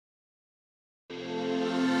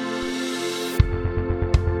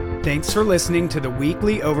Thanks for listening to the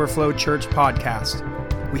weekly Overflow Church podcast.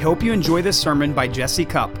 We hope you enjoy this sermon by Jesse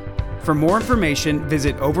Cupp. For more information,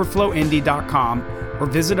 visit overflowindy.com or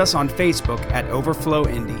visit us on Facebook at Overflow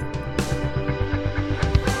Indy.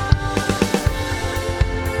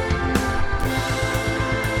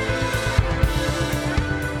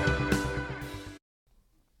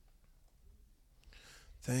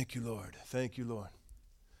 Thank you, Lord. Thank you, Lord.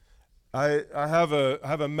 I have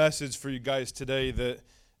a message for you guys today that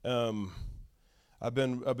I've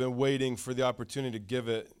been waiting for the opportunity to give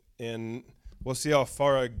it, and we'll see how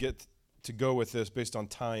far I get to go with this based on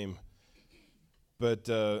time. But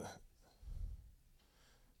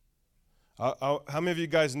how many of you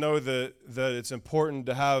guys know that it's important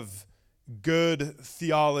to have good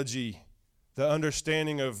theology, the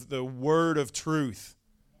understanding of the word of truth?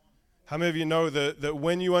 How many of you know that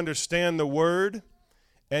when you understand the word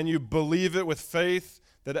and you believe it with faith,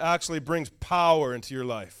 that it actually brings power into your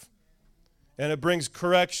life? And it brings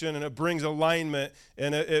correction, and it brings alignment,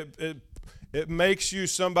 and it makes you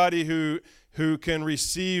somebody who can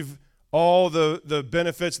receive all the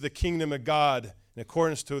benefits of the kingdom of God in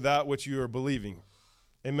accordance to that which you are believing.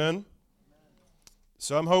 Amen?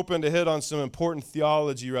 So I'm hoping to hit on some important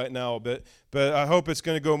theology right now, but I hope it's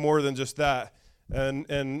going to go more than just that.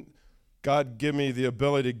 And God, give me the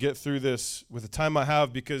ability to get through this with the time I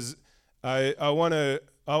have, because I'm going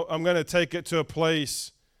to take it to a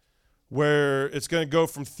place where it's going to go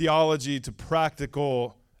from theology to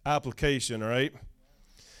practical application, all right?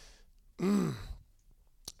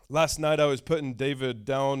 Last night I was putting David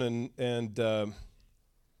down, and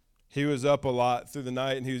he was up a lot through the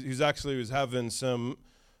night, and he was having some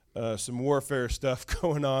warfare stuff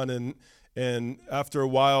going on, and after a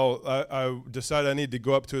while, I decided I needed to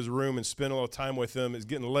go up to his room and spend a little time with him. It's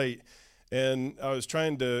getting late, and I was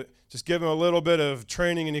trying to just give him a little bit of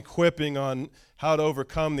training and equipping on how to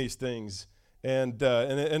overcome these things, and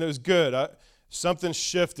it was good. Something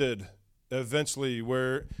shifted eventually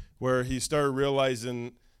where he started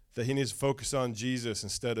realizing that he needs to focus on Jesus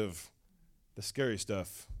instead of the scary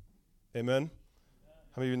stuff. Amen?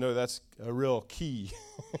 How many of you know that's a real key?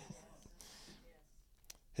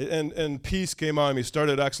 And peace came on him. He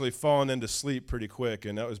started actually falling into sleep pretty quick,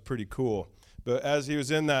 and that was pretty cool. But as he was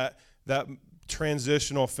in that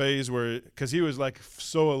transitional phase because he was like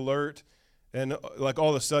so alert, and like all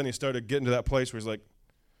of a sudden he started getting to that place where he's like,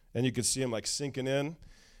 and you could see him like sinking in.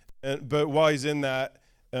 But while he's in that,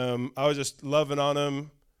 I was just loving on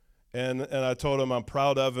him, and I told him I'm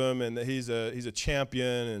proud of him and that he's a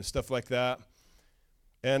champion and stuff like that.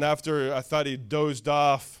 And after I thought he dozed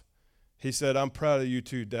off, he said, "I'm proud of you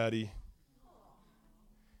too, Daddy."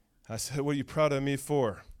 I said, "What are you proud of me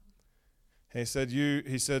for?" And he said,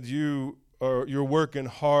 "You're working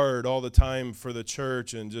hard all the time for the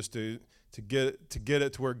church and just to get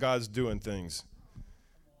it to where God's doing things."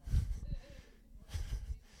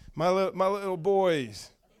 My little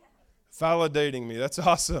boys validating me. That's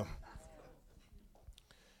awesome.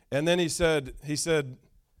 And then he said,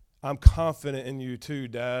 "I'm confident in you too,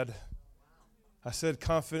 Dad." I said,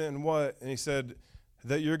 "Confident in what?" And he said,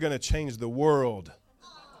 "That you're going to change the world."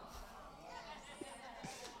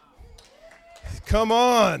 Come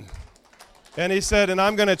on. And he said, "And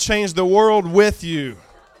I'm going to change the world with you."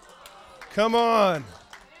 Come on.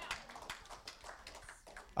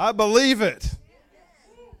 I believe it.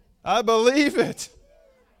 I believe it.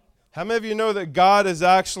 How many of you know that God is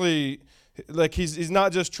actually, like, he's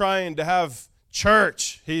not just trying to have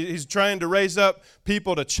church. He's trying to raise up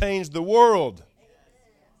people to change the world.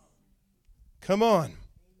 Come on.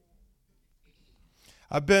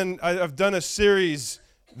 I've done a series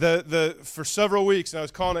for several weeks, and I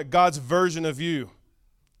was calling it God's Version of You.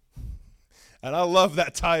 And I love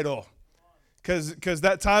that title, because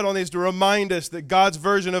that title needs to remind us that God's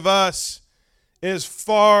version of us is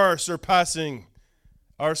far surpassing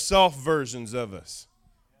our self-versions of us.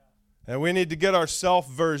 And we need to get our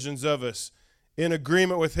self-versions of us in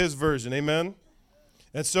agreement with His version. Amen?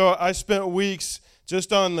 And so I spent weeks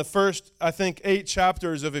just on the first, I think, 8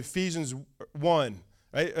 chapters of Ephesians 1.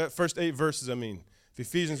 Right? First 8 verses, of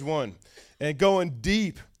Ephesians 1. And going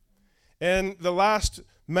deep. And the last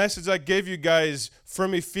message I gave you guys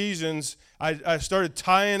from Ephesians, I started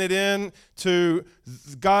tying it in to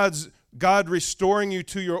God restoring you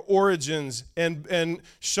to your origins and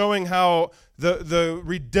showing how the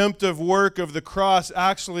redemptive work of the cross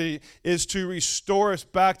actually is to restore us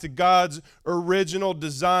back to God's original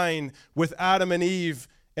design with Adam and Eve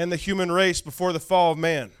and the human race before the fall of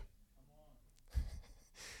man.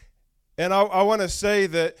 And I want to say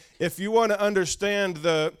that if you want to understand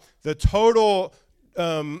the total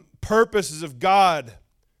purposes of God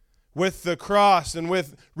with the cross and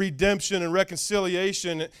with redemption and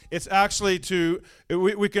reconciliation. It's actually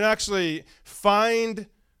we can actually find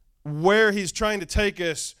where he's trying to take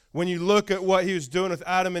us when you look at what he was doing with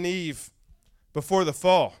Adam and Eve before the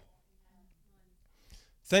fall.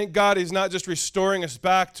 Thank God he's not just restoring us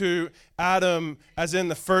back to Adam as in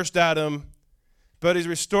the first Adam, but he's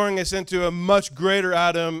restoring us into a much greater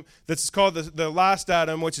Adam that's called the last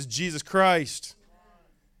Adam, which is Jesus Christ.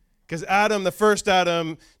 Because Adam, the first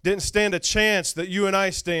Adam, didn't stand a chance that you and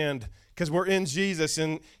I stand because we're in Jesus,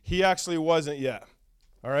 and he actually wasn't yet.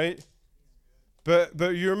 All right? But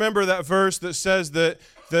you remember that verse that says that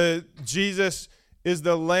Jesus is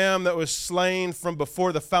the lamb that was slain from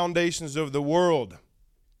before the foundations of the world.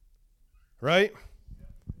 Right?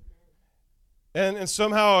 And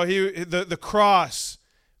somehow the cross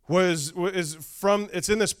it's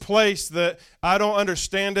in this place that I don't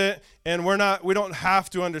understand it, and we don't have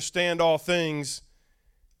to understand all things.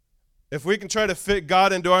 If we can try to fit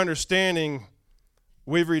God into our understanding,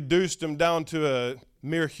 we've reduced him down to a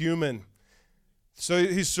mere human. So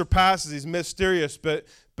he surpasses, he's mysterious, but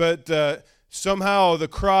somehow the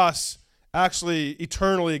cross actually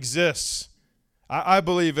eternally exists. I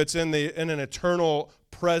believe it's in an eternal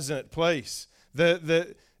present place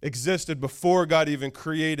that existed before God even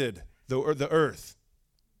created the earth.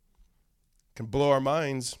 Can blow our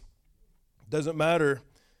minds. Doesn't matter.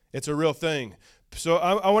 It's a real thing. So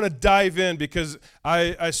I want to dive in because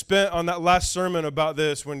I spent on that last sermon about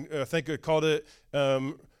this when I think I called it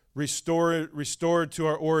Restored to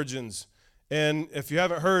Our Origins. And if you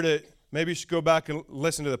haven't heard it, maybe you should go back and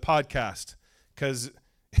listen to the podcast because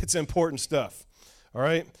it's important stuff. All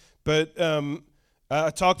right? But I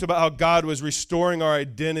talked about how God was restoring our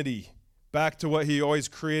identity back to what he always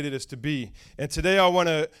created us to be. And today I want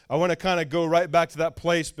to kind of go right back to that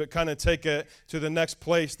place, but kind of take it to the next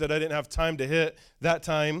place that I didn't have time to hit that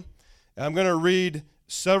time. And I'm going to read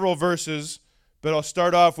several verses, but I'll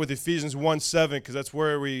start off with Ephesians 1:7 because that's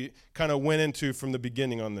where we kind of went into from the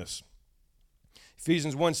beginning on this.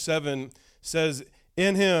 Ephesians 1:7 says,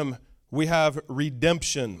 "In him we have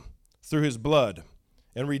redemption through his blood."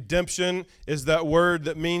 And redemption is that word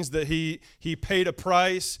that means that he paid a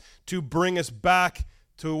price to bring us back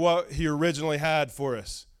to what he originally had for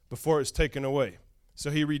us before it was taken away.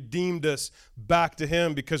 So he redeemed us back to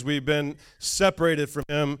him because we've been separated from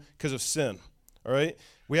him because of sin. All right?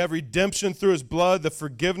 We have redemption through his blood, the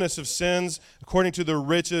forgiveness of sins according to the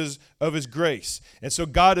riches of his grace. And so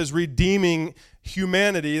God is redeeming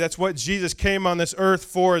humanity. That's what Jesus came on this earth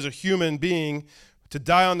for as a human being, to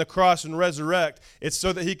die on the cross and resurrect. It's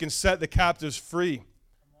so that he can set the captives free.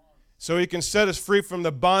 So he can set us free from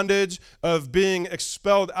the bondage of being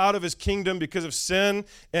expelled out of his kingdom because of sin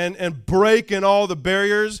and breaking all the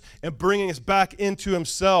barriers and bringing us back into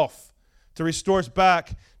himself to restore us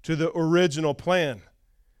back to the original plan.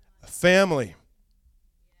 A family.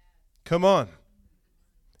 Come on.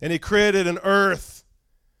 And he created an earth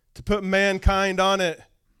to put mankind on it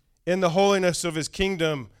in the holiness of his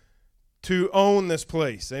kingdom, to own this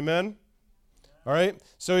place. Amen? All right?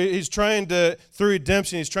 So he's trying to, through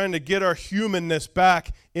redemption, he's trying to get our humanness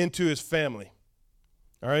back into his family.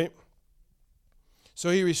 All right?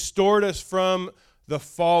 So he restored us from the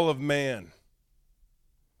fall of man.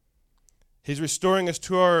 He's restoring us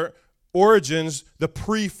to our origins, the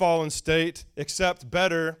pre-fallen state, except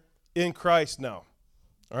better in Christ now.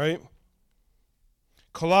 All right?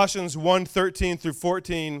 Colossians 1:13 through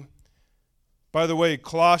 14. By the way,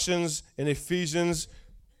 Colossians and Ephesians,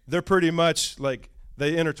 they're pretty much like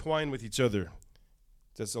they intertwine with each other.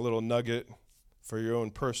 That's a little nugget for your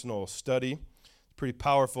own personal study. Pretty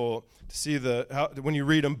powerful to see when you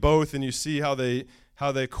read them both and you see how they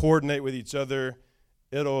coordinate with each other.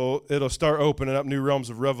 It'll start opening up new realms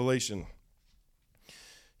of revelation.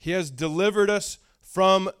 He has delivered us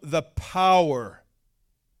from the power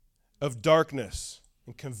of darkness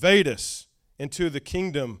and conveyed us into the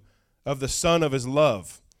kingdom of the Son of his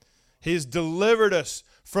love. He's delivered us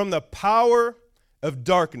from the power of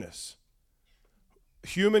darkness.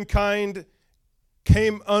 Humankind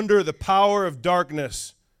came under the power of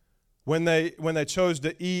darkness when they chose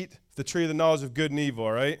to eat the tree of the knowledge of good and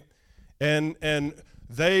evil, right? And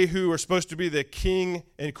they who were supposed to be the king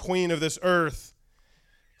and queen of this earth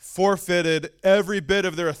forfeited every bit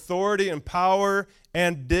of their authority and power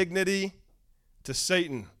and dignity to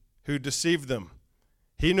Satan, who deceived them.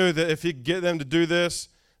 He knew that if he could get them to do this,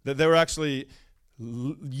 that they were actually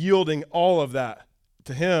yielding all of that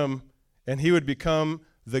to him, and he would become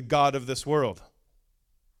the god of this world.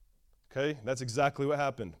 Okay? That's exactly what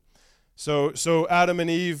happened. So Adam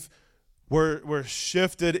and Eve were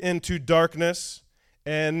shifted into darkness,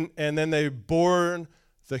 and then they bore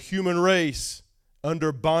the human race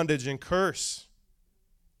under bondage and curse.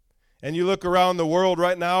 And you look around the world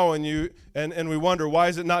right now and we wonder, why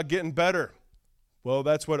is it not getting better? Well,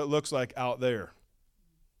 that's what it looks like out there,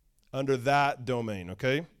 under that domain,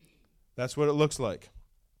 okay? That's what it looks like.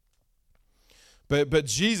 But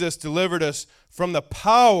Jesus delivered us from the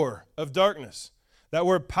power of darkness. That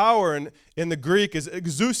word power in the Greek is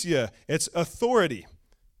exousia. It's authority.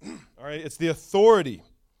 All right, it's the authority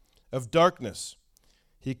of darkness.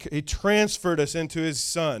 He transferred us into his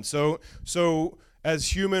Son. So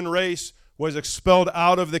as human race was expelled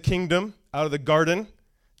out of the kingdom, out of the garden,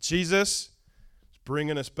 Jesus is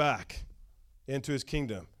bringing us back into his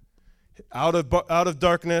kingdom. Out of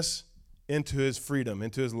darkness into his freedom,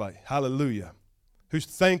 into his light. Hallelujah. Who's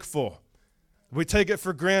thankful? We take it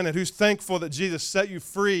for granted. Who's thankful that Jesus set you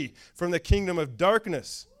free from the kingdom of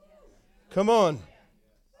darkness? Come on.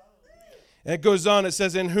 And it goes on, it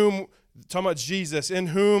says, in whom, talking about Jesus, in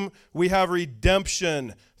whom we have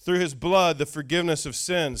redemption through his blood, the forgiveness of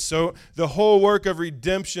sins. So the whole work of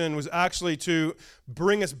redemption was actually to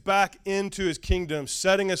bring us back into his kingdom,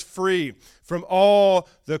 setting us free from all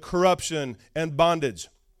the corruption and bondage.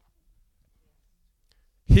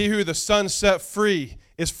 He who the Son set free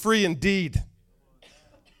is free indeed.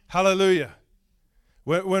 Hallelujah.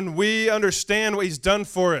 When we understand what he's done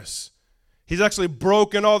for us, he's actually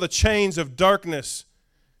broken all the chains of darkness,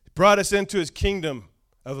 brought us into his kingdom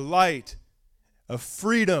of light, of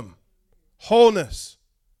freedom, wholeness,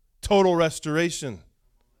 total restoration.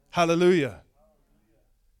 Hallelujah.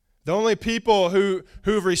 The only people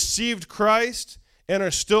who've received Christ and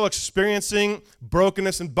are still experiencing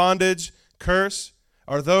brokenness and bondage, curse,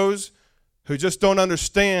 are those who just don't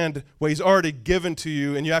understand what he's already given to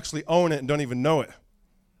you and you actually own it and don't even know it.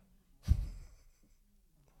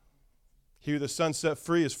 He who the Son set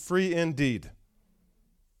free is free indeed.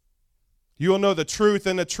 You will know the truth,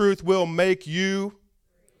 and the truth will make you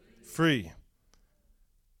free.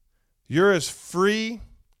 You're as free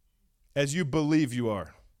as you believe you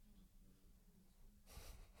are.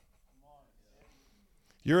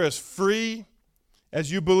 You're as free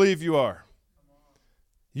as you believe you are.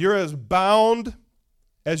 You're as bound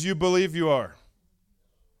as you believe you are.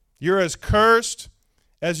 You're as cursed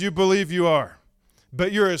as you believe you are.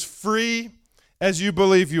 But you're as free as you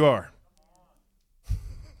believe you are.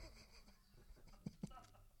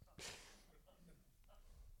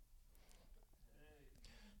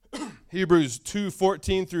 Hebrews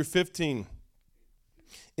 2:14 through 15.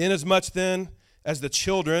 Inasmuch then as the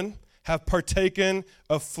children have partaken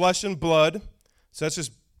of flesh and blood, so that's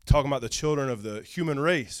just talking about the children of the human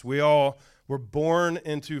race. We all were born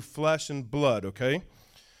into flesh and blood, okay?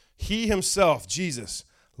 He himself, Jesus,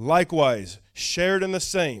 likewise shared in the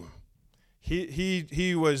same.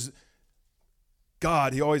 He was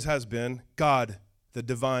God. He always has been God, the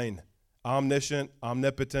divine, omniscient,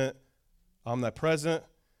 omnipotent, omnipresent.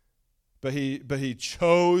 But he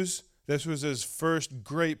chose, this was his first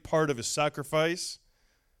great part of his sacrifice,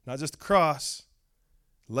 not just the cross,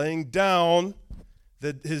 laying down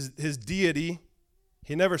his deity.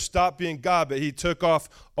 He never stopped being God, but he took off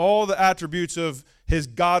all the attributes of his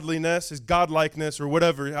godliness, his godlikeness, or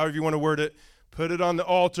whatever, however you want to word it, put it on the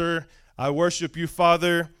altar. I worship you,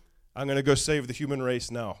 Father. I'm going to go save the human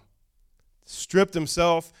race now. Stripped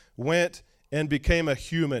himself, went and became a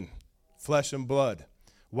human, flesh and blood.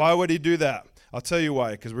 Why would he do that? I'll tell you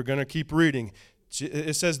why, because we're going to keep reading.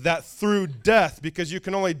 It says that through death, because you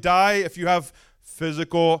can only die if you have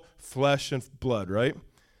physical flesh and blood, right?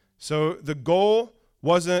 So the goal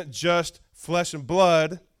wasn't just flesh and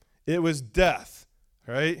blood, it was death,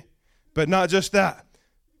 right? But not just that.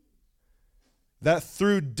 That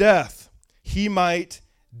through death, he might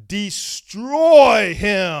destroy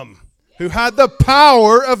him who had the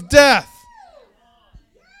power of death.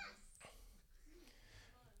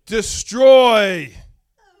 Destroy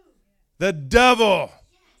the devil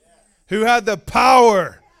who had the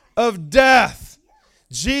power of death.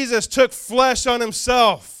 Jesus took flesh on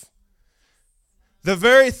himself. The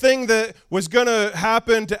very thing that was going to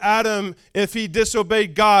happen to Adam if he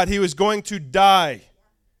disobeyed God, he was going to die.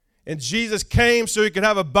 And Jesus came so he could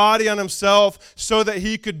have a body on himself so that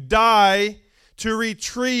he could die to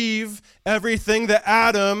retrieve everything that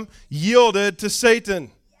Adam yielded to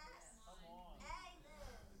Satan.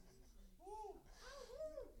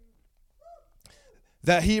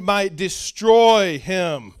 That he might destroy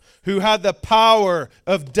him who had the power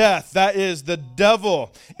of death, that is the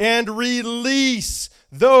devil, and release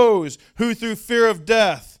those who through fear of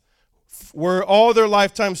death were all their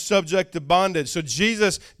lifetime subject to bondage. So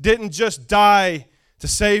Jesus didn't just die to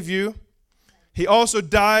save you. He also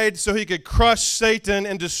died so he could crush Satan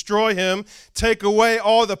and destroy him, take away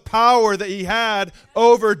all the power that he had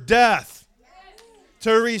over death,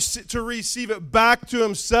 to receive it back to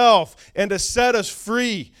himself and to set us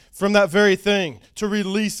free from that very thing, to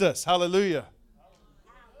release us. Hallelujah.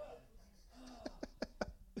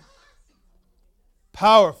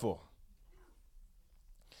 Powerful.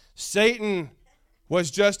 Satan was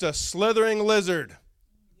just a slithering lizard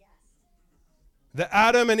that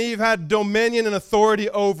Adam and Eve had dominion and authority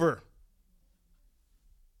over.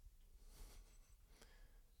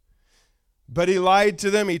 But he lied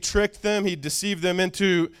to them, he tricked them, he deceived them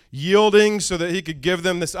into yielding so that he could give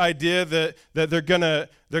them this idea that they're gonna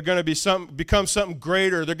become something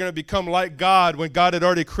greater, they're gonna become like God when God had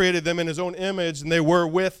already created them in his own image and they were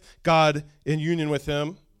with God in union with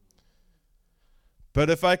him. But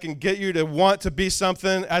if I can get you to want to be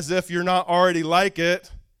something as if you're not already like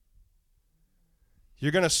it,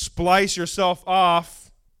 you're going to splice yourself off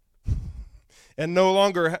and no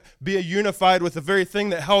longer be unified with the very thing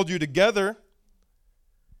that held you together.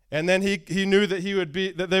 And then he knew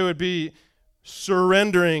that they would be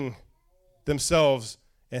surrendering themselves,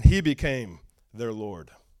 and he became their Lord.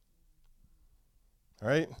 All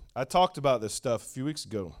right? I talked about this stuff a few weeks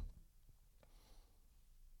ago.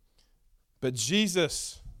 But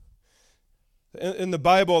Jesus, in the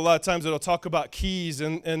Bible, a lot of times it'll talk about keys,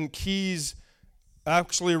 and keys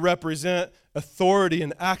actually represent authority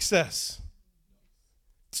and access.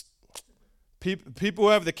 People who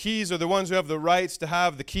have the keys are the ones who have the rights to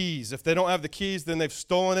have the keys. If they don't have the keys, then they've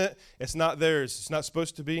stolen it. It's not theirs. It's not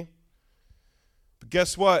supposed to be. But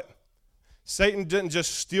guess what? Satan didn't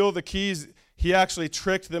just steal the keys. He actually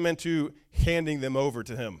tricked them into handing them over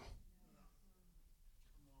to him.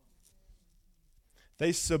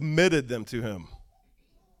 They submitted them to him,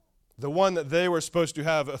 the one that they were supposed to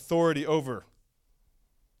have authority over.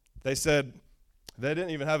 They said, they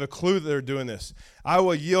didn't even have a clue that they're doing this. I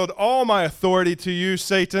will yield all my authority to you,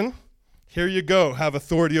 Satan. Here you go. Have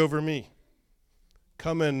authority over me.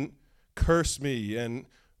 Come and curse me and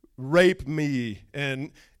rape me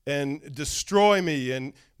and destroy me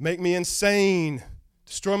and make me insane.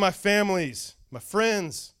 Destroy my families, my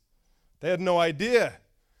friends. They had no idea.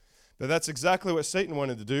 But that's exactly what Satan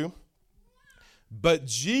wanted to do. But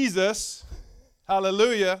Jesus,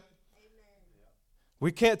 hallelujah,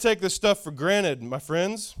 we can't take this stuff for granted, my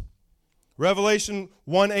friends. Revelation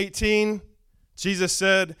 1:18, Jesus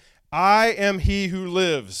said, I am he who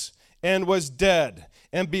lives and was dead,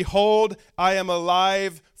 and behold, I am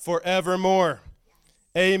alive forevermore.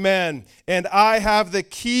 Amen. And I have the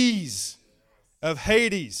keys of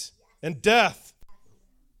Hades and death.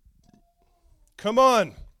 Come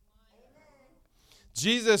on.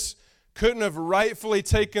 Jesus couldn't have rightfully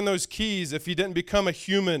taken those keys if he didn't become a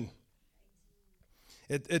human.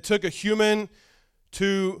 It took a human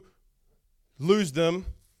to lose them.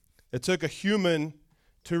 It took a human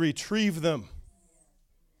to retrieve them.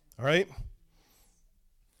 All right?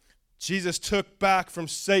 Jesus took back from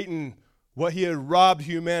Satan what he had robbed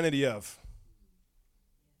humanity of.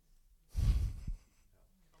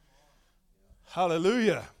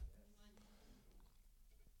 Hallelujah.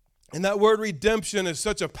 And that word redemption is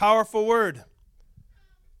such a powerful word.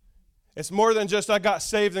 It's more than just I got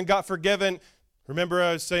saved and got forgiven. Remember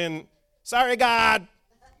I was saying, sorry, God.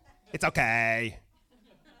 It's okay.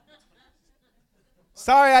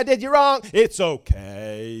 Sorry, I did you wrong. It's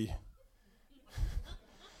okay.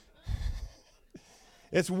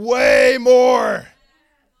 It's way more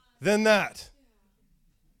than that.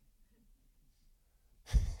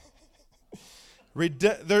 Maybe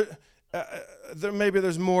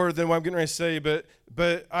there's more than what I'm getting ready to say, but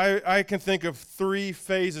I can think of 3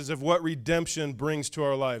 phases of what redemption brings to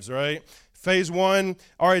our lives, right? Phase 1,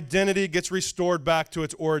 our identity gets restored back to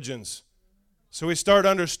its origins. So we start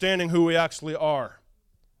understanding who we actually are.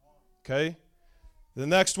 Okay? The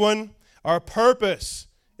next one, our purpose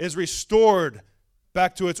is restored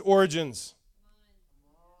back to its origins.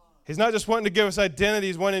 He's not just wanting to give us identity,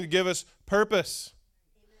 he's wanting to give us purpose.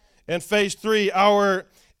 And phase 3, our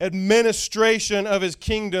administration of his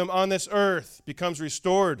kingdom on this earth becomes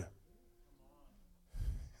restored.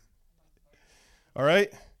 All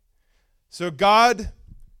right? So God,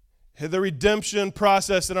 the redemption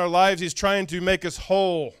process in our lives, he's trying to make us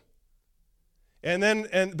whole.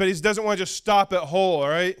 But he doesn't want to just stop at whole, all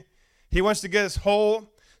right? He wants to get us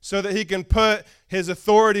whole so that he can put his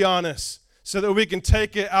authority on us, so that we can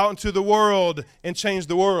take it out into the world and change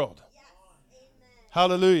the world. Yes.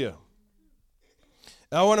 Hallelujah.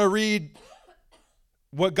 Now I want to read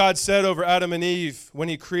what God said over Adam and Eve when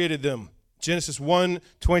he created them. Genesis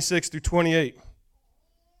 1:26 through 28.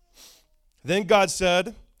 Then God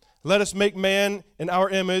said, Let us make man in our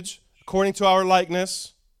image, according to our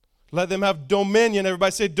likeness. Let them have dominion.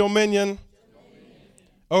 Everybody say dominion.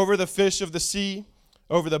 Over the fish of the sea,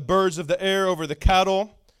 over the birds of the air, over the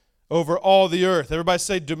cattle, over all the earth. Everybody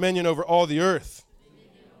say dominion over all the earth.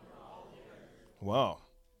 Wow.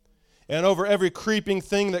 And over every creeping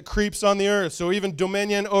thing that creeps on the earth. So even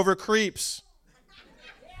dominion over creeps.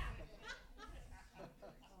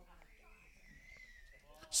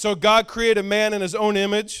 So God created man in his own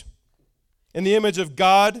image. In the image of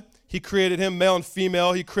God, he created him, male and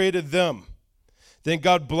female. He created them. Then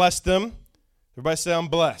God blessed them. Everybody say, I'm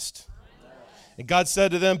blessed. And God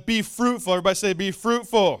said to them, be fruitful. Everybody say, be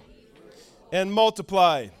fruitful. And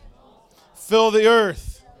multiply. Fill the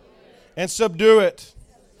earth. And subdue it.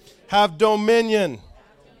 Have dominion.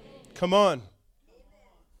 Come on.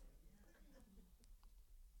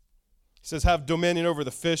 He says, have dominion over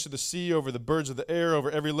the fish of the sea, over the birds of the air, over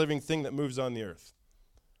every living thing that moves on the earth.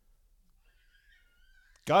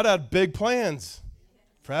 God had big plans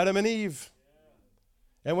for Adam and Eve.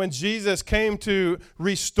 And when Jesus came to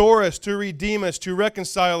restore us, to redeem us, to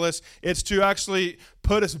reconcile us, it's to actually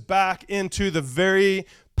put us back into the very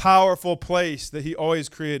powerful place that he always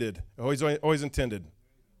created, always intended.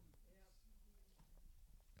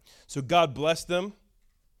 So God blessed them.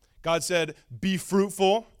 God said, be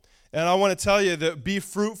fruitful. And I want to tell you that be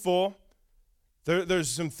fruitful,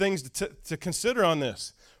 there's some things to consider on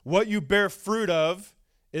this. What you bear fruit of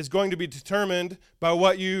is going to be determined by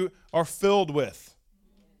what you are filled with.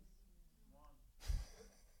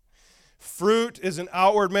 Fruit is an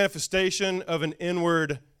outward manifestation of an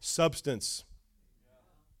inward substance.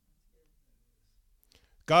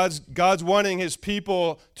 God's wanting his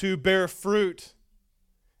people to bear fruit,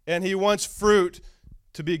 and he wants fruit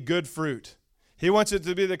to be good fruit. He wants it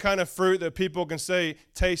to be the kind of fruit that people can say,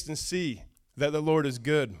 taste and see that the Lord is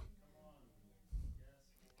good.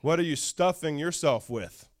 What are you stuffing yourself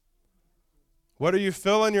with? What are you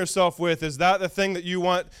filling yourself with? Is that the thing that you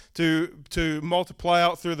want to multiply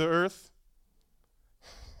out through the earth?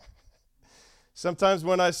 Sometimes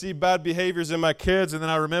when I see bad behaviors in my kids and then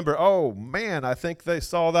I remember, oh man, I think they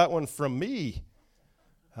saw that one from me.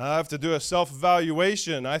 I have to do a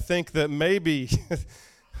self-evaluation. I think that maybe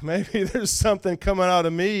there's something coming out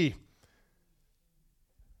of me.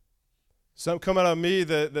 Something coming out of me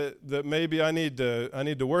that maybe I need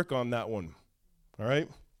to work on that one. All right?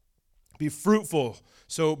 Be fruitful.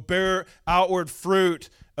 So bear outward fruit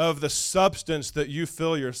of the substance that you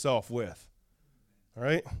fill yourself with. All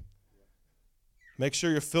right? Make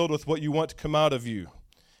sure you're filled with what you want to come out of you.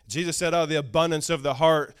 Jesus said, out of the abundance of the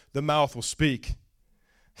heart, the mouth will speak.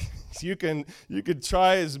 You can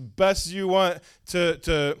try as best you want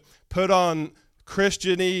to put on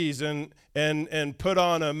Christianese and put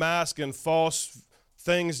on a mask and false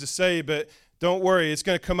things to say, but don't worry, it's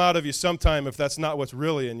going to come out of you sometime if that's not what's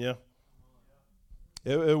really in you.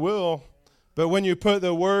 It will. But when you put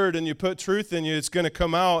the word and you put truth in you, it's going to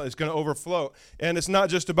come out, it's going to overflow. And it's not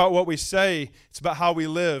just about what we say, it's about how we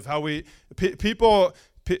live, people,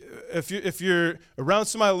 if you're around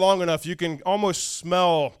somebody long enough, you can almost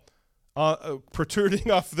smell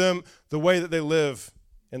protruding off them the way that they live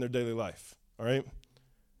in their daily life. All right?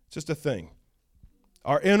 It's just a thing.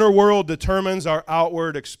 Our inner world determines our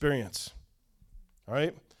outward experience. All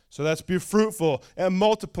right? So that's be fruitful and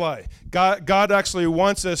multiply. God actually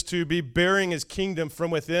wants us to be bearing his kingdom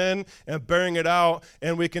from within and bearing it out,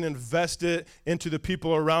 and we can invest it into the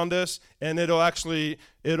people around us, and it'll actually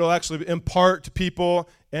impart to people,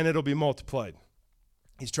 and it'll be multiplied.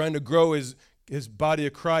 He's trying to grow his body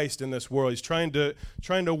of Christ in this world. He's trying to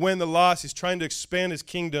win the lost. He's trying to expand his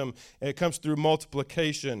kingdom, and it comes through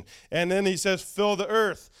multiplication. And then he says, fill the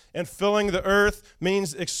earth. And filling the earth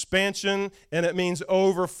means expansion, and it means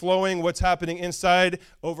overflowing what's happening inside,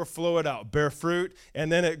 overflow it out, bear fruit,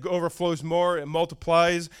 and then it overflows more, it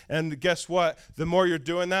multiplies, and guess what? The more you're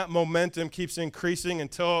doing that, momentum keeps increasing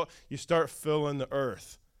until you start filling the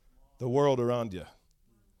earth, the world around you.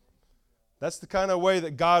 That's the kind of way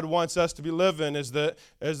that God wants us to be living, is the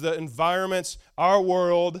environments, our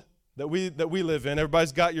world that we live in.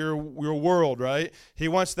 Everybody's got your world, right? He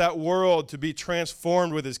wants that world to be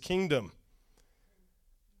transformed with his kingdom.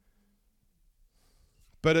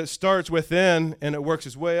 But it starts within and it works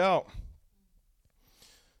its way out.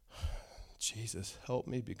 Jesus, help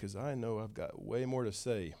me, because I know I've got way more to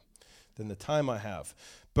say than the time I have.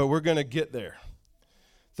 But we're going to get there.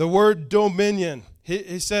 The word dominion,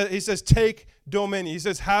 he says take dominion. He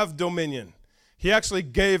says have dominion. He actually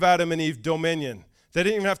gave Adam and Eve dominion. They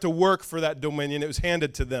didn't even have to work for that dominion. It was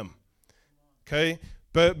handed to them. Okay?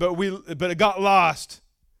 But it got lost.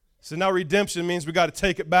 So now redemption means we got to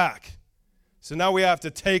take it back. So now we have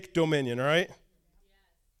to take dominion, all right?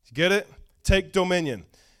 Get it? Take dominion.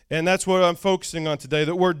 And that's what I'm focusing on today.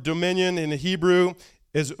 The word dominion in the Hebrew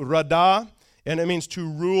is radah, and it means to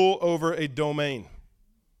rule over a domain.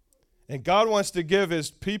 And God wants to give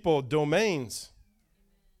his people domains,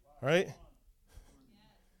 right?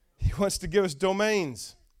 He wants to give us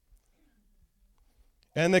domains.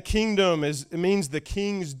 And the kingdom it means the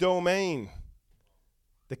king's domain.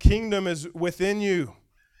 The kingdom is within you.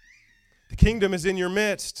 The kingdom is in your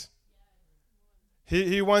midst.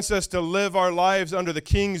 He wants us to live our lives under the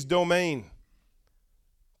king's domain.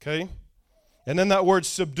 Okay? And then that word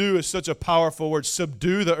subdue is such a powerful word.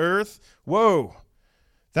 Subdue the earth. Whoa.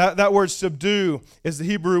 That word subdue is the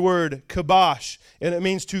Hebrew word kabash, and it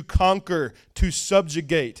means to conquer, to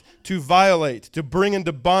subjugate, to violate, to bring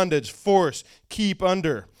into bondage, force, keep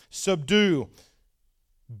under. Subdue,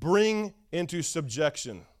 bring into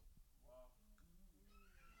subjection.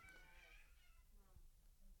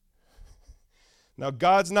 Now,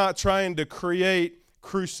 God's not trying to create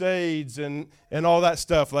crusades and all that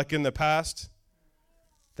stuff like in the past.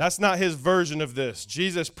 That's not his version of this.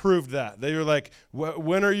 Jesus proved that. They were like,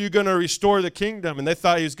 when are you going to restore the kingdom? And they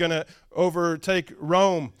thought he was going to overtake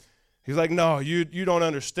Rome. He's like, no, you don't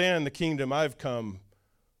understand the kingdom I've come.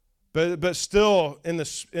 But still, in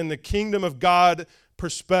the kingdom of God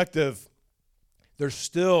perspective, there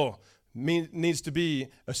still needs to be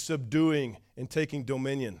a subduing and taking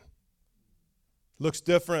dominion. Looks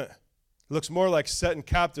different. Looks more like setting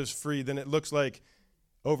captives free than it looks like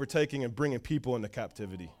overtaking and bringing people into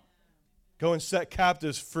captivity. Go and set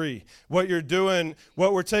captives free. What you're doing,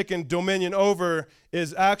 what we're taking dominion over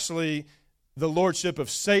is actually the lordship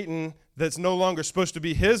of Satan that's no longer supposed to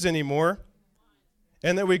be his anymore.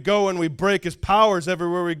 And that we go and we break his powers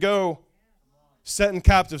everywhere we go, setting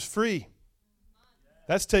captives free.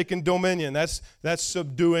 That's taking dominion. That's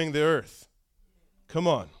subduing the earth. Come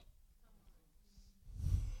on.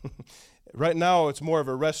 Right now, it's more of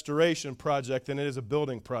a restoration project than it is a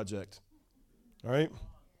building project. All right?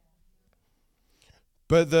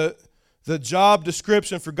 But the job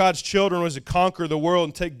description for God's children was to conquer the world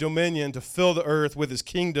and take dominion, to fill the earth with his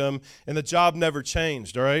kingdom, and the job never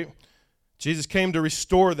changed, all right? Jesus came to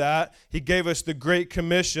restore that. He gave us the Great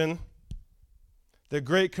Commission. The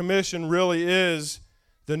Great Commission really is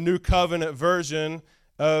the new covenant version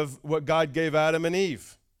of what God gave Adam and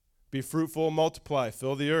Eve. Be fruitful, multiply,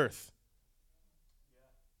 fill the earth.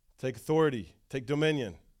 Take authority, take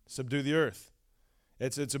dominion, subdue the earth.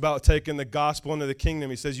 It's about taking the gospel into the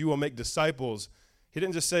kingdom. He says you will make disciples. He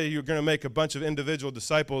didn't just say you're going to make a bunch of individual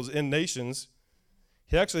disciples in nations.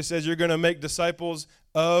 He actually says you're going to make disciples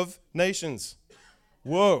of nations.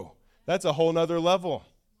 Whoa, that's a whole nother level.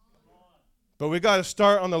 But we got to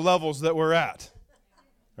start on the levels that we're at,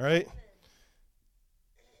 all right?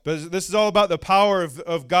 But this is all about the power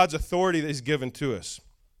of God's authority that he's given to us.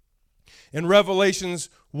 In Revelations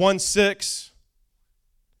 1:6,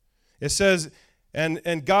 it says,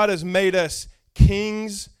 and God has made us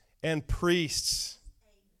kings and priests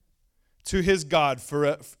to his God,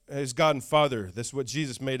 for his God and Father. That's what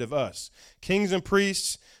Jesus made of us. Kings and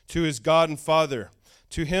priests to his God and Father.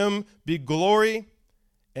 To him be glory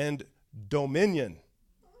and dominion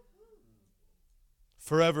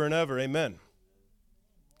forever and ever. Amen.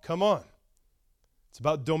 Come on. It's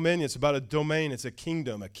about dominion. It's about a domain. It's a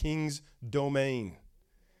kingdom, a king's domain.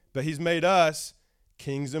 But he's made us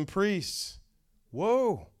kings and priests.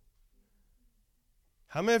 Whoa.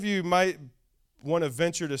 How many of you might want to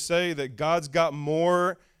venture to say that God's got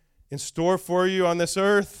more in store for you on this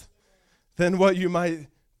earth than what you might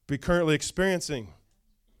be currently experiencing?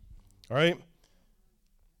 All right?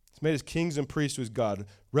 He's made us kings and priests to his God.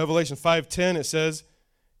 Revelation 5:10, it says,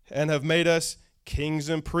 and have made us kings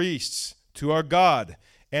and priests to our God,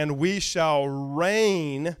 and we shall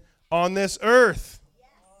reign on this earth.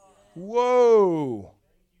 Whoa.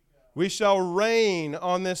 We shall reign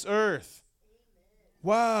on this earth.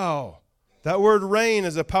 Wow. That word reign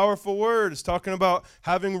is a powerful word. It's talking about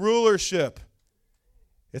having rulership.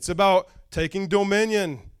 It's about taking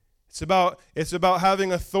dominion. It's about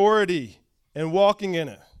having authority and walking in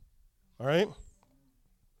it. All right?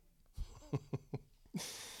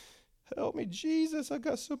 Help me, Jesus. I've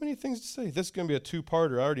got so many things to say. This is going to be a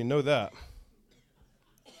two-parter. I already know that.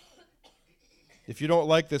 If you don't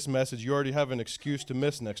like this message, you already have an excuse to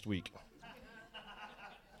miss next week.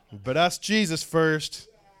 But ask Jesus first,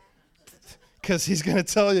 because he's going to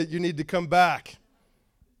tell you need to come back.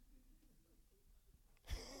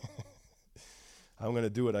 I'm going to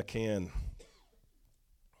do what I can.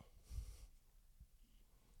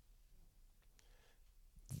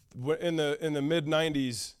 In the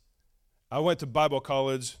mid-'90s, I went to Bible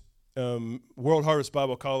college World Harvest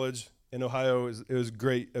Bible College in Ohio. It was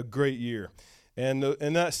a great year. And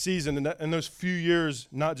in that season, in those few years,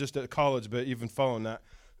 not just at college, but even following that,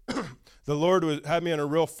 the Lord had me in a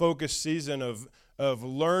real focused season of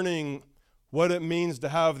learning what it means to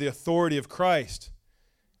have the authority of Christ.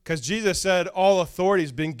 Because Jesus said, all authority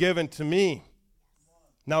has been given to me.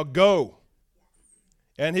 Now go.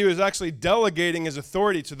 And he was actually delegating his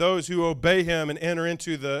authority to those who obey him and enter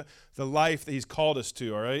into the life that he's called us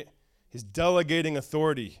to, all right? He's delegating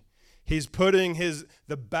authority. He's putting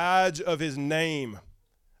the badge of his name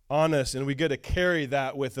on us, and we get to carry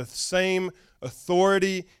that with the same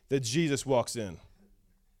authority that Jesus walks in.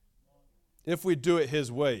 If we do it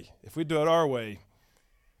his way, if we do it our way,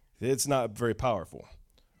 it's not very powerful,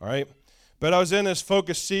 all right? But I was in this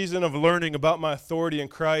focused season of learning about my authority in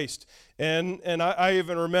Christ, and I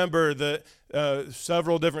even remember that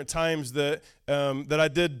several different times that I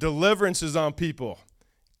did deliverances on people,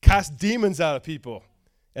 cast demons out of people,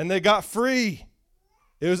 and they got free.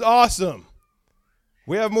 It was awesome.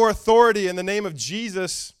 We have more authority in the name of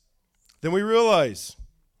Jesus than we realize.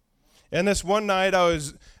 And this one night,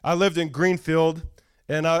 I lived in Greenfield,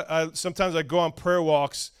 and I sometimes I go on prayer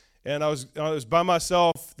walks, and I was by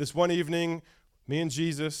myself this one evening, me and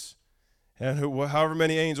Jesus, and however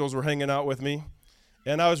many angels were hanging out with me.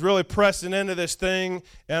 And I was really pressing into this thing,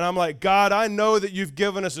 and I'm like, God, I know that you've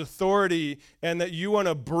given us authority, and that you want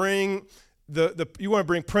to bring you want to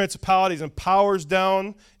bring principalities and powers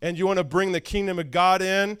down, and you want to bring the kingdom of God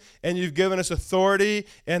in, and you've given us authority,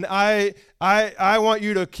 and I want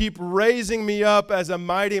you to keep raising me up as a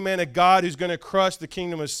mighty man of God who's going to crush the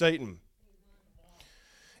kingdom of Satan.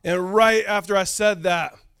 And right after I said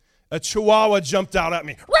that, a chihuahua jumped out at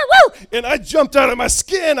me. Woo, woo! And I jumped out of my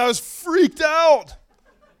skin. I was freaked out.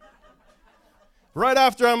 Right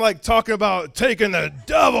after I'm like talking about taking the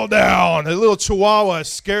devil down, a little chihuahua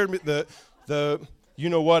scared me, the you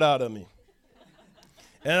know what out of me.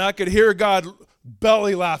 And I could hear God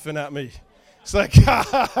belly laughing at me. It's like, ha,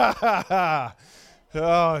 ha, ha, ha, ha.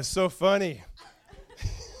 Oh, it's so funny.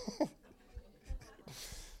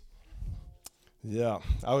 Yeah,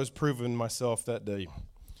 I was proving myself that day.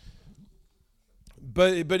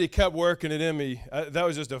 But he kept working it in me. That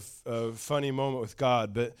was just a funny moment with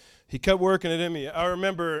God. But he kept working it in me. I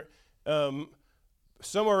remember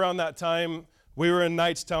somewhere around that time, we were in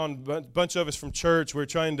Knightstown, a bunch of us from church. We were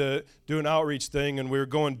trying to do an outreach thing, and we were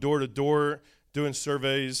going door to door doing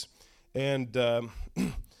surveys. And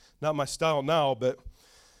not my style now, but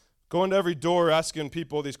going to every door, asking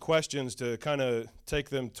people these questions to kind of take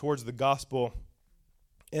them towards the gospel.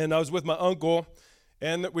 And I was with my uncle,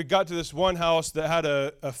 and we got to this one house that had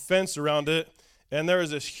a fence around it, and there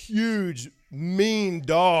was this huge, mean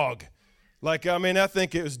dog. Like, I mean, I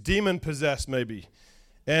think it was demon-possessed maybe.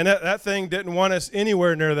 And that thing didn't want us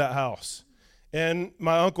anywhere near that house. And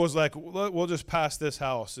my uncle was like, we'll just pass this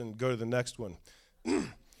house and go to the next one.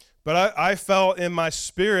 But I felt in my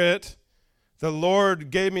spirit, the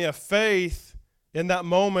Lord gave me a faith in that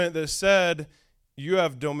moment that said, you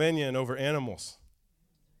have dominion over animals.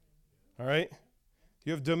 All right?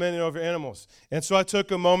 You have dominion over animals. And so I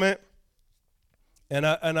took a moment, and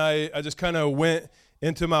I just kind of went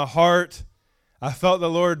into my heart. I felt the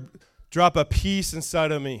Lord drop a peace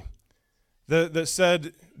inside of me that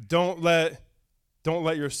said, don't let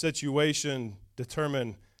your situation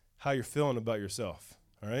determine how you're feeling about yourself.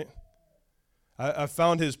 All right? I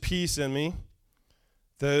found his peace in me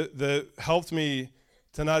that helped me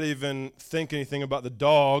to not even think anything about the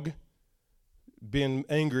dog being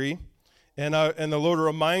angry. And the Lord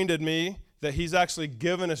reminded me that he's actually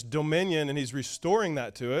given us dominion, and he's restoring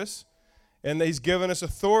that to us, and that he's given us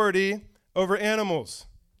authority over animals.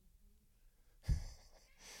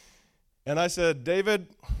 And I said, David,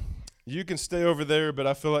 you can stay over there, but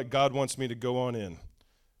I feel like God wants me to go on in.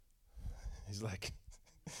 He's like,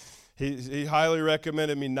 he highly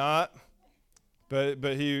recommended me not,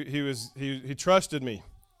 but he trusted me.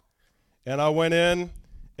 And I went in,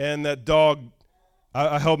 and that dog,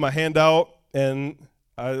 I held my hand out, and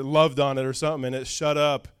I loved on it or something, and it shut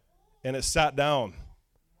up, and it sat down,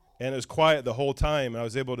 and it was quiet the whole time, and I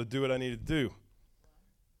was able to do what I needed to do.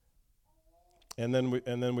 And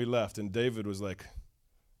then we left, and David was like,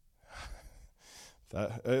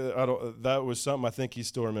 that was something I think he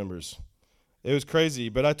still remembers. It was crazy,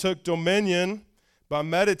 but I took dominion by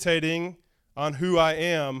meditating on who I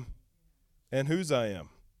am and whose I am.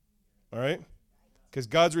 All right? Because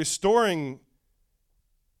God's restoring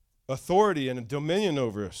authority and dominion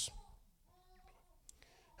over us.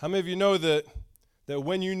 How many of you know that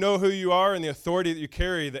when you know who you are and the authority that you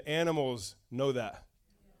carry, the animals know that?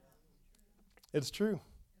 It's true.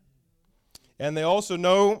 And they also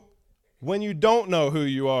know when you don't know who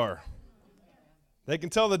you are. They can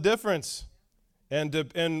tell the difference.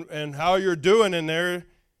 And how you're doing in there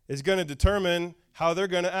is going to determine how they're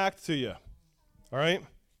going to act to you. All right?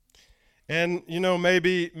 And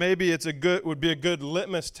maybe it would be a good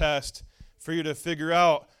litmus test for you to figure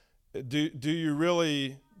out, do you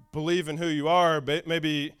really believe in who you are?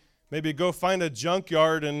 Maybe go find a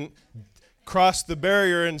junkyard and cross the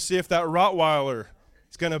barrier and see if that Rottweiler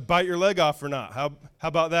is going to bite your leg off or not. How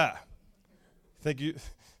about that? Think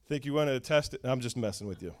you want to test it? I'm just messing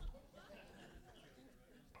with you.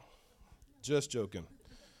 Just joking.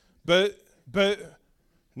 But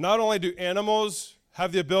not only do animals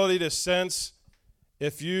have the ability to sense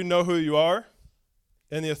if you know who you are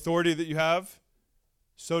and the authority that you have,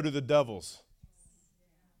 so do the devils.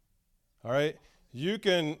 All right? You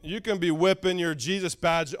can be whipping your Jesus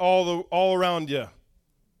badge all around you.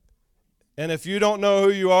 And if you don't know who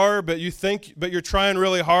you are, but you're trying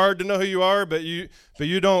really hard to know who you are, but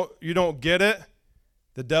you don't get it,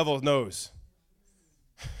 the devil knows.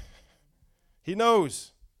 He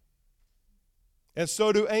knows. And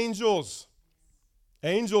so do angels.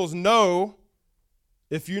 Angels know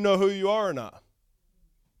if you know who you are or not.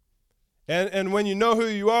 And when you know who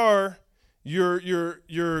you are,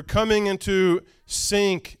 you're coming into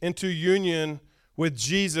sync, into union with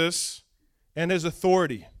Jesus and his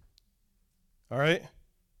authority. All right?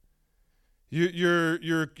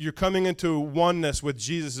 You're coming into oneness with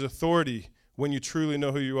Jesus' authority when you truly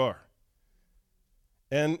know who you are.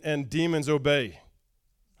 And demons obey.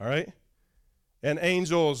 All right? And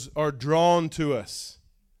angels are drawn to us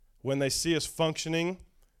when they see us functioning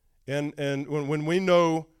and when we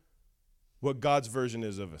know what God's version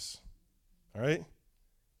is of us. All right?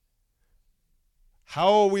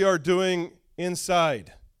 How we are doing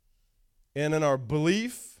inside and in our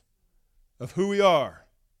belief of who we are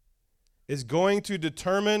is going to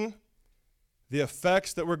determine the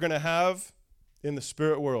effects that we're going to have in the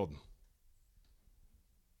spirit world.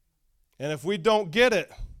 And if we don't get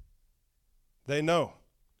it, they know.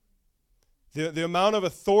 The amount of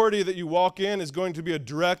authority that you walk in is going to be a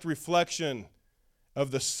direct reflection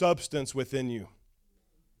of the substance within you.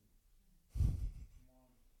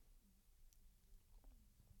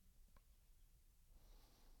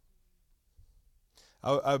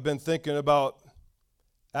 I've been thinking about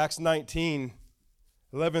Acts 19,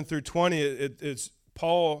 11 through 20. It's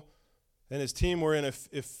Paul and his team were in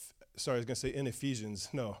Ephesians.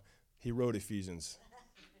 No, he wrote Ephesians.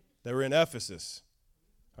 They were in Ephesus.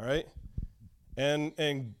 All right?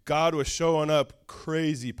 And God was showing up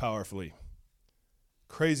crazy powerfully.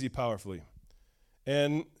 Crazy powerfully.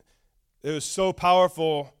 And it was so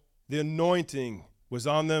powerful, the anointing was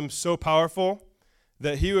on them so powerful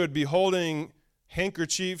that he would be holding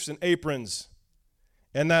handkerchiefs and aprons,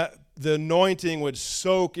 and that the anointing would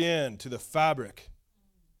soak in to the fabric,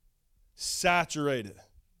 saturated,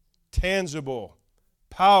 tangible,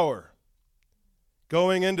 power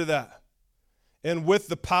going into that. And with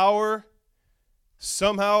the power,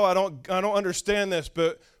 somehow I don't understand this,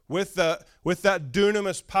 but with that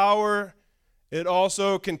dunamis power, it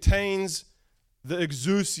also contains the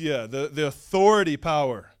exousia, the authority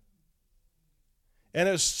power. And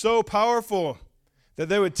it's so powerful that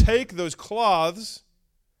they would take those cloths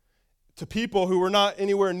to people who were not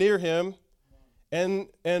anywhere near him,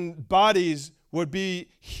 and bodies would be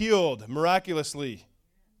healed miraculously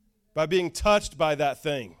by being touched by that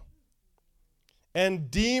thing. And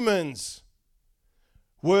demons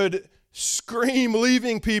would scream,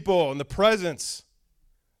 leaving people in the presence.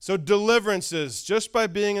 So deliverances, just by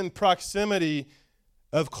being in proximity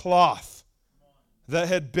of cloth that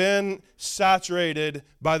had been saturated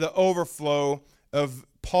by the overflow of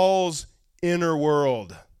Paul's inner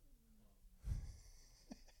world.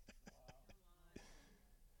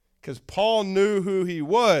 Because Paul knew who he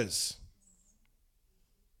was.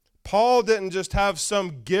 Paul didn't just have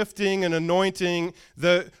some gifting and anointing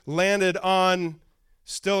that landed on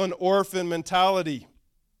still an orphan mentality.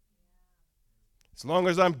 As long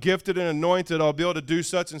as I'm gifted and anointed, I'll be able to do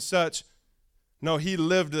such and such. No, he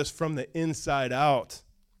lived this from the inside out.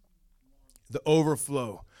 The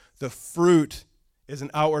overflow, the fruit is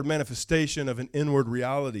an outward manifestation of an inward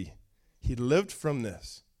reality. He lived from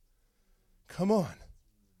this. Come on.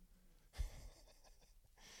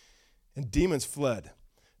 And demons fled.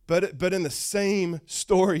 But in the same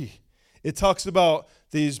story, it talks about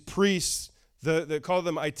these priests, they call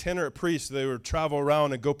them itinerant priests. They would travel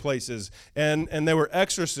around and go places. And they were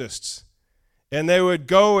exorcists. And they would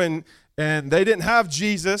go and they didn't have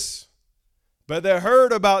Jesus, but they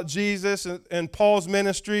heard about Jesus and Paul's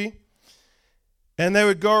ministry. And they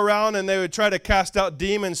would go around and they would try to cast out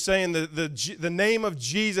demons, saying the name of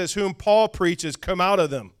Jesus, whom Paul preaches, come out of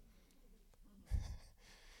them.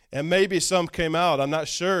 And maybe some came out, I'm not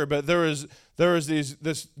sure, but there was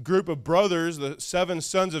this group of brothers, the 7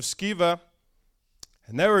 sons of Sceva,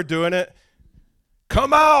 and they were doing it.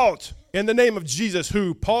 Come out in the name of Jesus,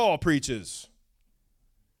 who Paul preaches.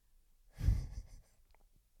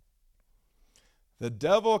 The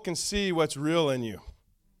devil can see what's real in you,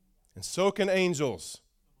 and so can angels.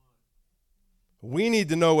 We need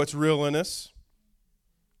to know what's real in us.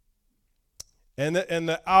 And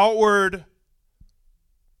the outward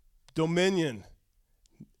dominion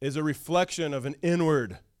is a reflection of an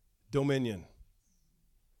inward dominion.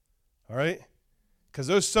 All right? Because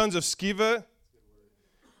those sons of Sceva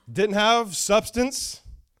didn't have substance.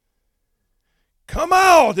 Come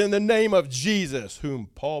out in the name of Jesus, whom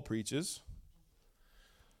Paul preaches.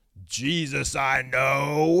 Jesus I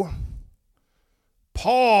know.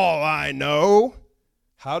 Paul I know.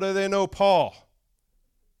 How do they know Paul?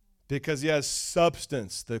 Because he has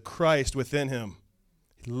substance, the Christ within him.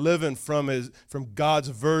 Living from God's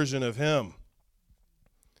version of him.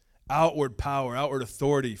 Outward power, outward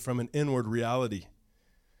authority from an inward reality.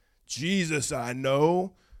 Jesus I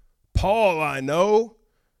know, Paul I know,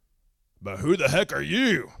 but who the heck are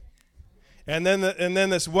you? And then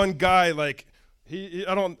this one guy, like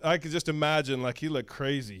I could just imagine, like, he looked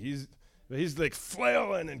crazy. He's like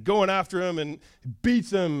flailing and going after him and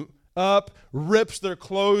beats him up, rips their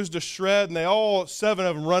clothes to shred, and they all 7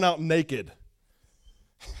 of them run out naked.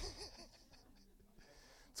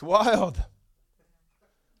 It's wild.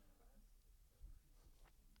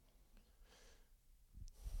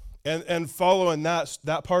 And following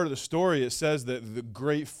that part of the story, it says that the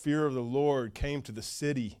great fear of the Lord came to the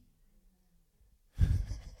city.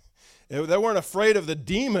 They weren't afraid of the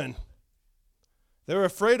demon. They were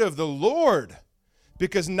afraid of the Lord,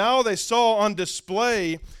 because now they saw on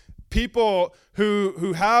display people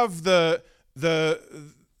who have the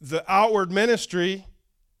outward ministry.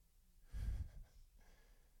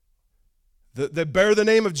 They bear the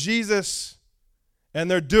name of Jesus,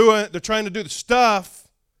 and they're trying to do the stuff,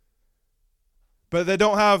 but they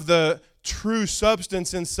don't have the true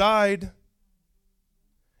substance inside.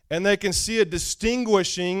 And they can see a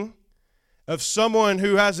distinguishing of someone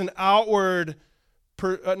who has an outward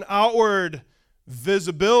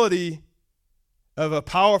visibility of a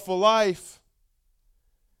powerful life.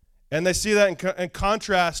 And they see that in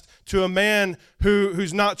contrast to a man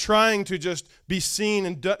who's not trying to just be seen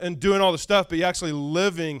and doing all the stuff, but actually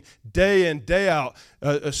living day in, day out,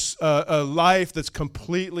 a life that's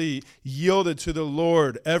completely yielded to the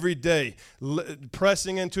Lord every day,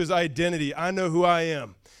 pressing into his identity. I know who I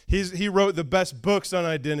am. He wrote the best books on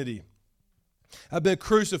identity. I've been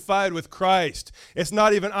crucified with Christ. It's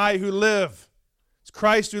not even I who live. It's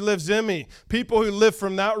Christ who lives in me. People who live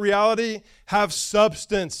from that reality have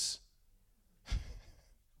substance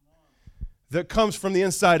that comes from the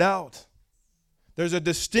inside out. There's a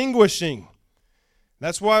distinguishing.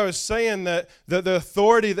 That's why I was saying that the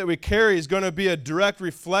authority that we carry is going to be a direct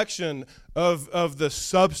reflection of the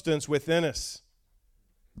substance within us.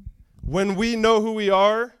 When we know who we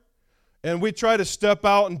are and we try to step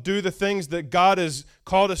out and do the things that God has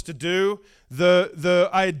called us to do, the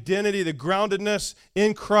identity, the groundedness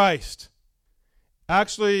in Christ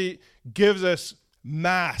actually gives us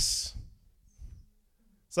mass.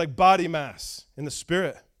 It's like body mass in the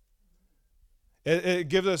Spirit. It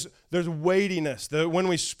gives us, there's weightiness. When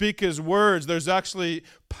we speak His words, there's actually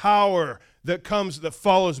power that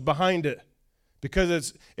follows behind it,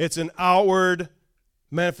 because it's an outward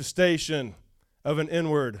manifestation of an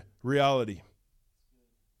inward reality.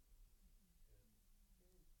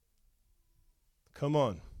 Come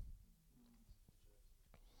on.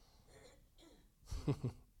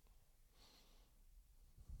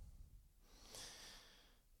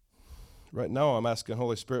 Right now, I'm asking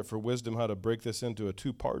Holy Spirit for wisdom how to break this into a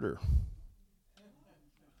 2-parter.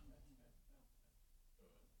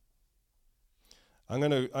 I'm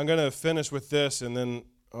gonna finish with this, and then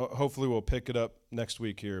hopefully we'll pick it up next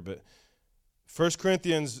week here. But 1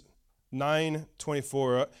 Corinthians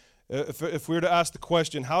 9:24. If we were to ask the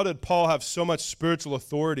question, how did Paul have so much spiritual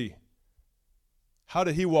authority? How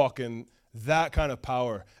did he walk in that kind of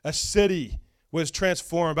power? A city was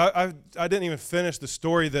transformed. I didn't even finish the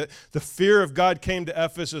story that the fear of God came to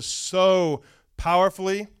Ephesus so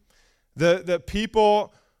powerfully that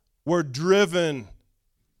people were driven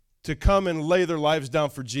to come and lay their lives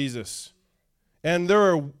down for Jesus. And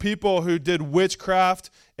there are people who did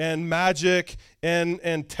witchcraft and magic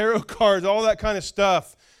and tarot cards, all that kind of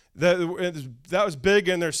stuff. That was big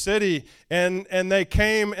in their city, and they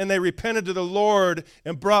came and they repented to the Lord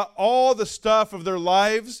and brought all the stuff of their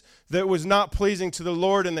lives that was not pleasing to the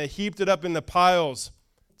Lord, and they heaped it up in the piles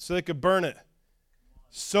so they could burn it.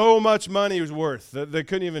 So much money it was worth that they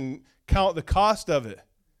couldn't even count the cost of it.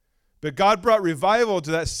 But God brought revival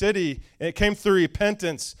to that city, and it came through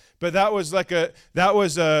repentance. But that's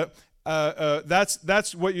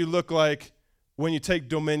what you look like when you take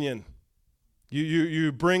dominion.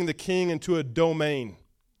 You bring the king into a domain,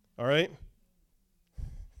 all right?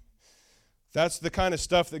 That's the kind of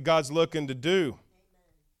stuff that God's looking to do.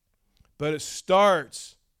 But it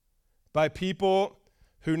starts by people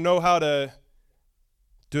who know how to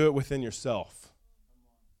do it within yourself,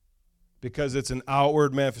 because it's an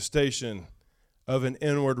outward manifestation of an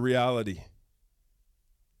inward reality.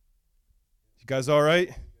 You guys all right?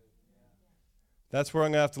 That's where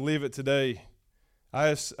I'm going to have to leave it today.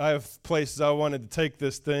 I have places I wanted to take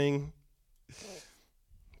this thing,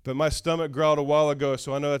 but my stomach growled a while ago,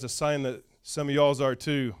 so I know that's a sign that some of y'all's are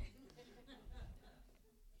too.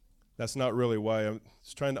 That's not really why. I'm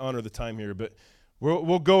just trying to honor the time here, but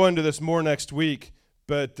we'll go into this more next week.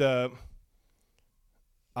 But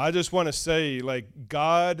I just want to say, like,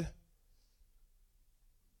 God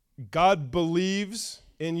believes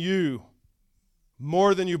in you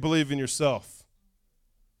more than you believe in yourself.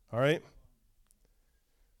 All right?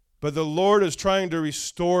 But the Lord is trying to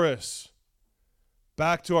restore us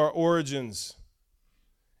back to our origins.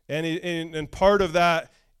 And part of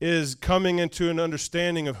that is coming into an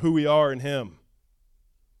understanding of who we are in Him.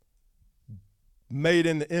 Made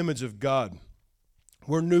in the image of God.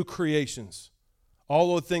 We're new creations.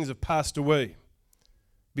 All those things have passed away.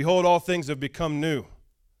 Behold, all things have become new.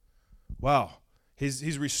 Wow.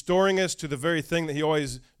 He's restoring us to the very thing that He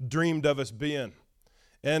always dreamed of us being.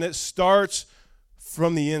 And it starts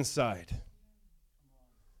from the inside.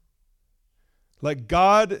 Like,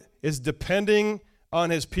 God is depending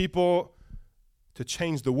on His people to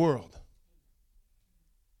change the world.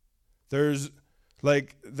 There's,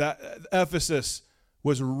 like, that Ephesus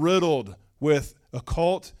was riddled with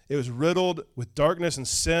occult. It was riddled with darkness and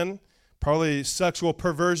sin, probably sexual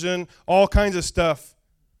perversion, all kinds of stuff.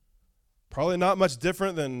 Probably not much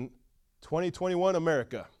different than 2021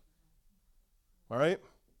 America. All right?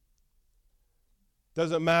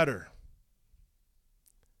 Doesn't matter,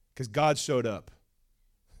 because God showed up.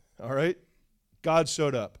 All right? God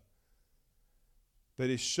showed up. But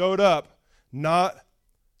He showed up not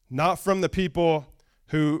from the people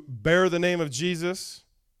who bear the name of Jesus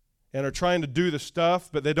and are trying to do the stuff,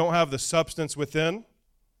 but they don't have the substance within.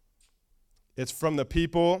 It's from the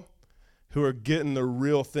people who are getting the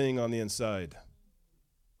real thing on the inside.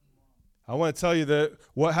 I want to tell you that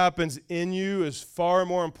what happens in you is far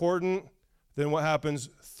more important than what happens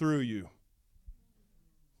through you.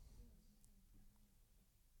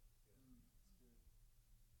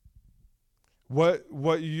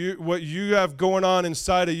 What you have going on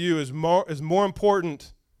inside of you is more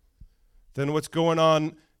important than what's going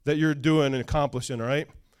on that you're doing and accomplishing, all right?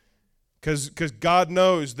 Because God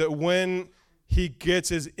knows that when He gets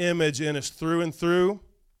His image in us through and through,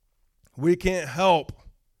 we can't help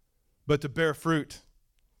but to bear fruit.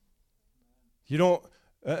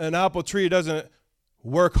 An apple tree doesn't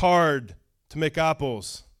work hard to make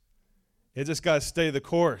apples. It just got to stay the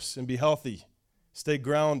course and be healthy, stay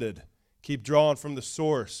grounded, keep drawing from the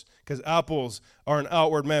source, because apples are an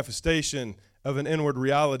outward manifestation of an inward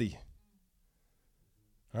reality.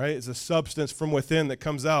 All right, it's a substance from within that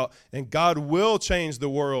comes out, and God will change the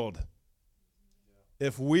world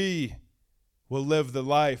if we will live the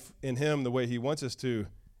life in Him the way He wants us to.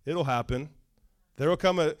 It'll happen. There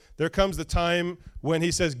comes the time when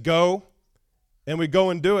He says go, and we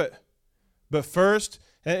go and do it. But first,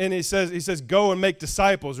 and he says go and make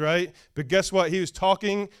disciples, right? But guess what? He was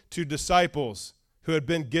talking to disciples who had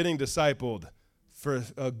been getting discipled for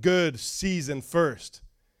a good season first.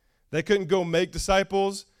 They couldn't go make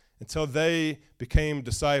disciples until they became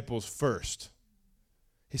disciples first.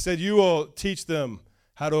 He said, you will teach them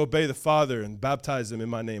how to obey the Father and baptize them in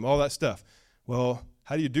my name, all that stuff. Well,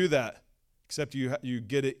 how do you do that? Except you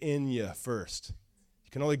get it in you first.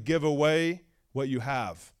 You can only give away what you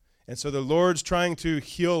have. And so the Lord's trying to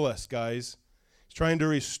heal us, guys. He's trying to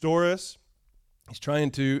restore us. He's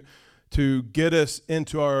trying to get us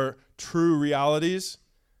into our true realities,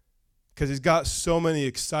 because He's got so many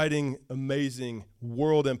exciting, amazing,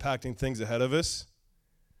 world-impacting things ahead of us.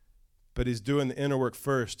 But He's doing the inner work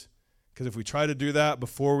first, because if we try to do that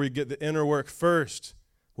before we get the inner work first,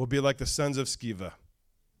 we'll be like the sons of Sceva.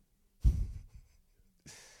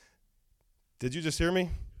 Did you just hear me?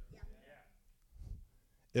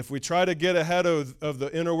 If we try to get ahead of the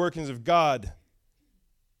inner workings of God,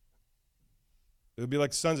 it would be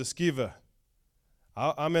like the sons of Sceva.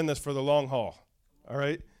 I'm in this for the long haul, all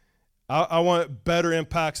right? I want better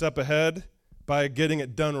impacts up ahead by getting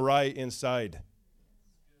it done right inside.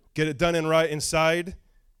 Get it done right inside,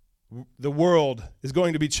 the world is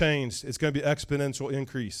going to be changed. It's going to be exponential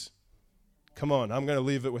increase. Come on, I'm going to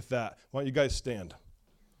leave it with that. Why don't you guys stand?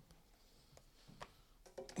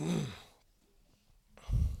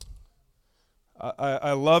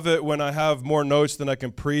 I love it when I have more notes than I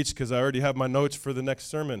can preach because I already have my notes for the next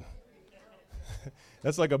sermon.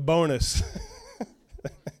 That's like a bonus.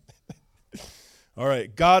 All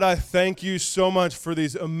right. God, I thank you so much for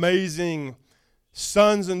these amazing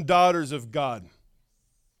sons and daughters of God.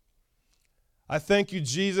 I thank you,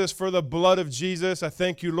 Jesus, for the blood of Jesus. I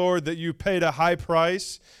thank you, Lord, that you paid a high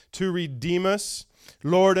price to redeem us,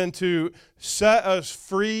 Lord, and to set us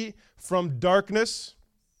free from darkness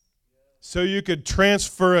so you could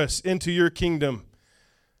transfer us into your kingdom.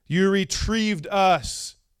 You retrieved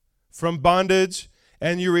us from bondage,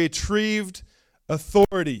 and you retrieved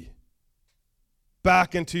authority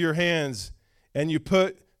back into your hands, and you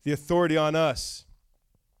put the authority on us.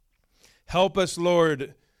 Help us,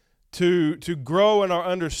 Lord, to grow in our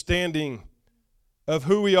understanding of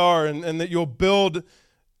who we are, and that you'll build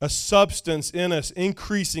a substance in us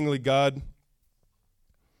increasingly, God,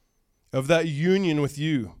 of that union with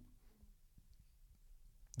you,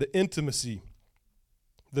 the intimacy,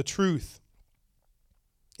 the truth.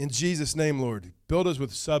 In Jesus' name, Lord, build us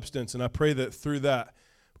with substance, and I pray that through that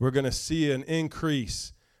we're going to see an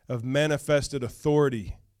increase of manifested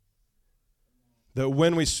authority, that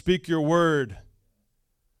when we speak your word,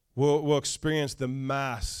 we'll experience the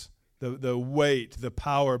mass, the weight, the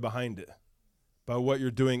power behind it by what you're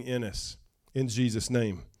doing in us. In Jesus'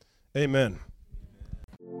 name, amen.